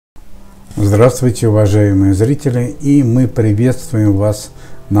Здравствуйте, уважаемые зрители, и мы приветствуем вас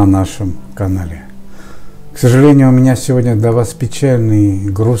на нашем канале. К сожалению, у меня сегодня для вас печальные,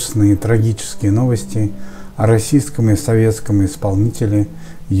 грустные, трагические новости о российском и советском исполнителе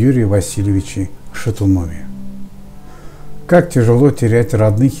Юрии Васильевиче Шатунове. Как тяжело терять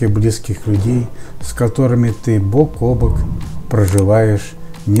родных и близких людей, с которыми ты бок о бок проживаешь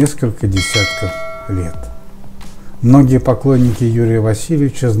несколько десятков лет. Многие поклонники Юрия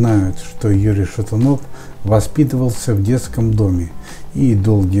Васильевича знают, что Юрий Шатунов воспитывался в детском доме и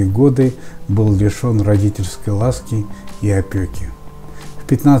долгие годы был лишен родительской ласки и опеки. В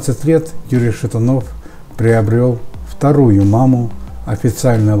 15 лет Юрий Шатунов приобрел вторую маму,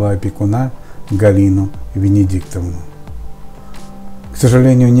 официального опекуна Галину Венедиктовну. К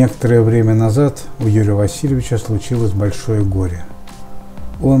сожалению, некоторое время назад у Юрия Васильевича случилось большое горе.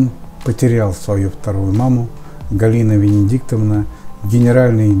 Он потерял свою вторую маму. Галина Венедиктовна,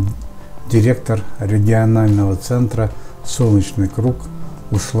 генеральный директор регионального центра «Солнечный круг»,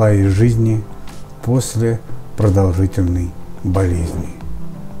 ушла из жизни после продолжительной болезни.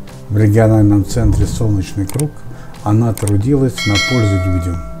 В региональном центре «Солнечный круг» она трудилась на пользу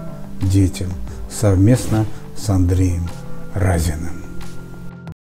людям, детям, совместно с Андреем Разиным.